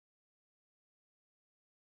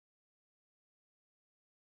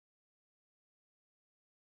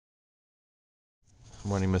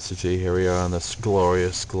Morning, Mr. G. Here we are on this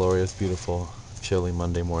glorious, glorious, beautiful, chilly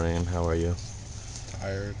Monday morning. How are you?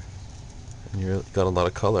 Tired. And you got a lot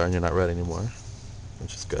of color, and you're not red anymore,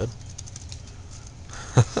 which is good.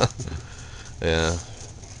 Yeah,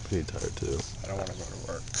 pretty tired too. I don't want to go to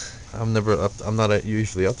work. I'm never up. I'm not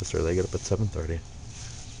usually up this early. I get up at 7:30.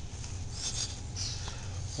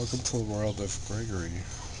 Welcome to the world of Gregory.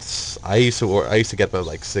 I used to get up at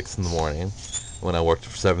like 6 in the morning when I worked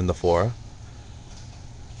from 7 to 4,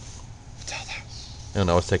 Tell them. and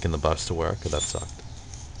I was taking the bus to work, and that sucked.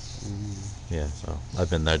 Yeah, so I've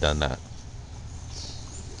been there, done that.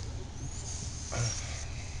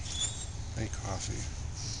 Make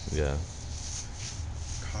coffee. Yeah,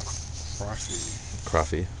 Coffee.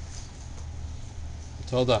 coffee.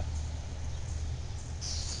 Matilda.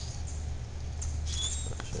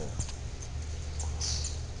 Yeah.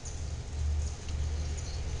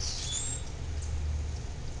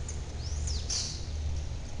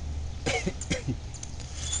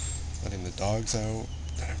 Letting the dogs out.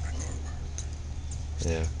 Then I'm going to go to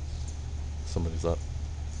work. Yeah, somebody's up.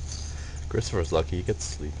 Christopher's lucky. He gets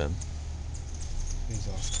sleep in. He's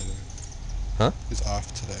off today. Huh? He's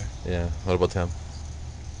off today. Yeah. What about Tim?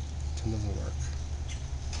 Tim doesn't work.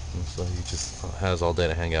 So he just has all day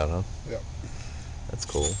to hang out, huh? Yep. That's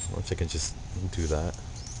cool. I wish I can just do that.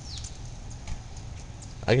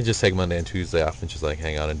 I can just take Monday and Tuesday off and just like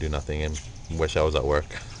hang out and do nothing and wish I was at work.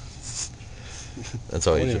 That's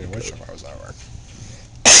I all I wouldn't usually even go. wish if I was at work.